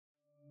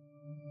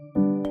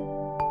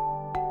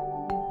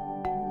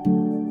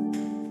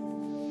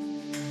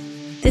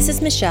This is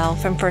Michelle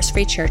from First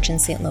Free Church in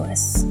St.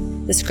 Louis.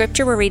 The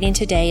scripture we're reading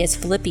today is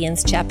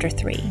Philippians chapter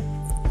 3.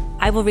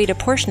 I will read a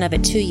portion of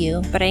it to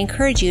you, but I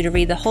encourage you to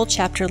read the whole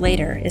chapter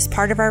later as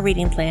part of our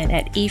reading plan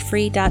at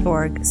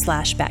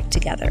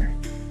efree.org/backtogether.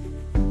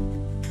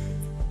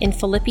 In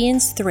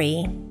Philippians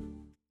 3,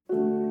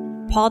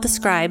 Paul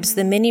describes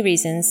the many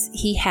reasons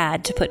he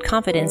had to put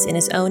confidence in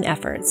his own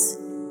efforts.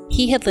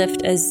 He had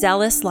lived a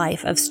zealous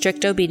life of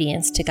strict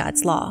obedience to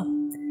God's law.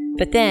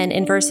 But then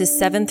in verses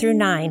 7 through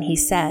 9, he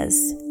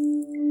says,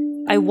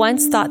 I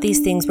once thought these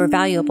things were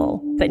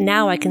valuable, but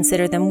now I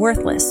consider them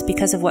worthless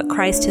because of what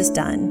Christ has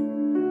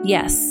done.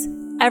 Yes,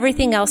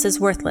 everything else is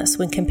worthless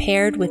when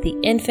compared with the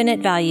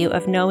infinite value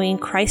of knowing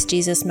Christ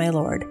Jesus my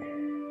Lord.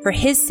 For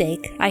his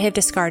sake, I have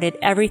discarded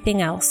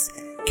everything else,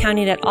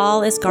 counting it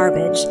all as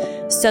garbage,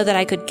 so that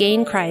I could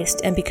gain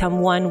Christ and become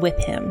one with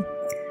him.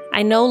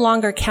 I no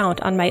longer count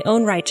on my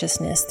own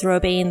righteousness through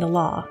obeying the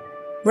law.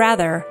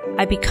 Rather,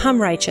 I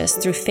become righteous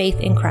through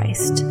faith in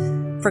Christ.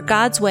 For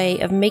God's way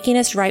of making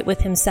us right with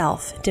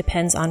himself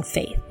depends on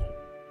faith.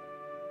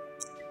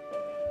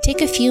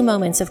 Take a few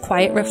moments of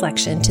quiet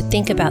reflection to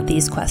think about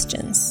these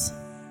questions.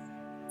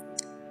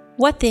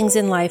 What things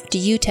in life do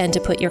you tend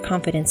to put your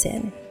confidence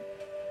in?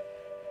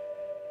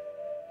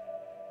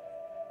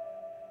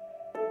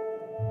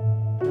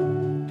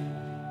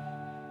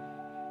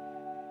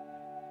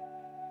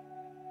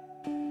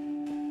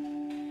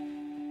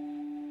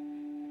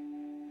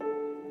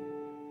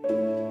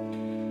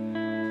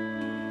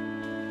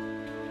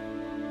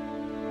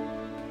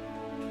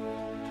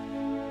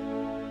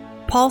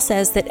 Paul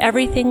says that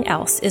everything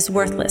else is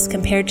worthless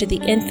compared to the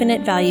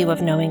infinite value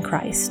of knowing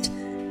Christ.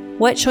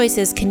 What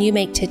choices can you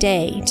make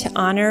today to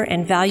honor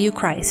and value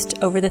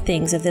Christ over the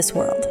things of this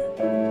world?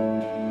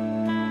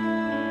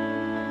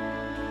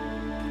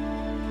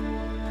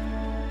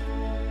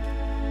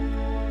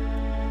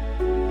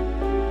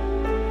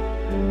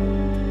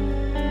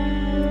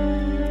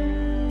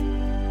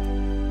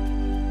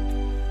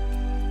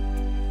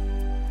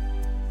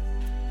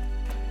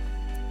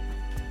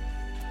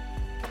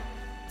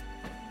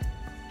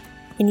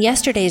 In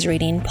yesterday's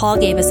reading, Paul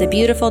gave us a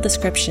beautiful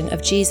description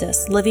of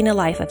Jesus living a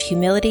life of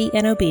humility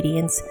and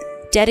obedience,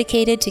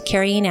 dedicated to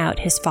carrying out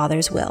his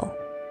Father's will.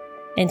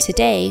 And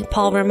today,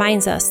 Paul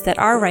reminds us that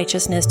our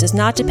righteousness does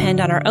not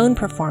depend on our own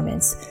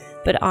performance,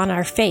 but on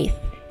our faith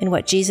in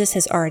what Jesus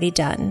has already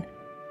done.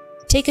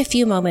 Take a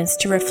few moments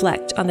to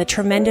reflect on the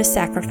tremendous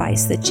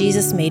sacrifice that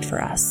Jesus made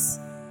for us.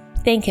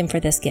 Thank him for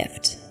this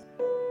gift.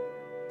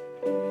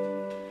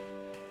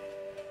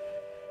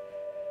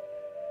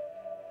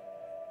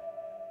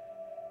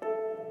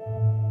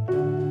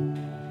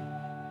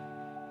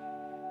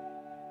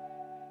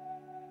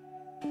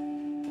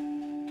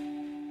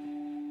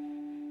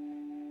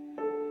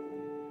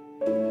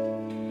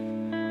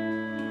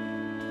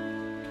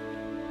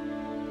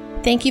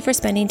 Thank you for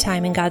spending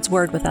time in God's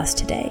Word with us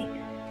today.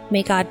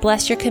 May God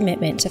bless your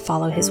commitment to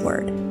follow his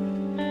Word.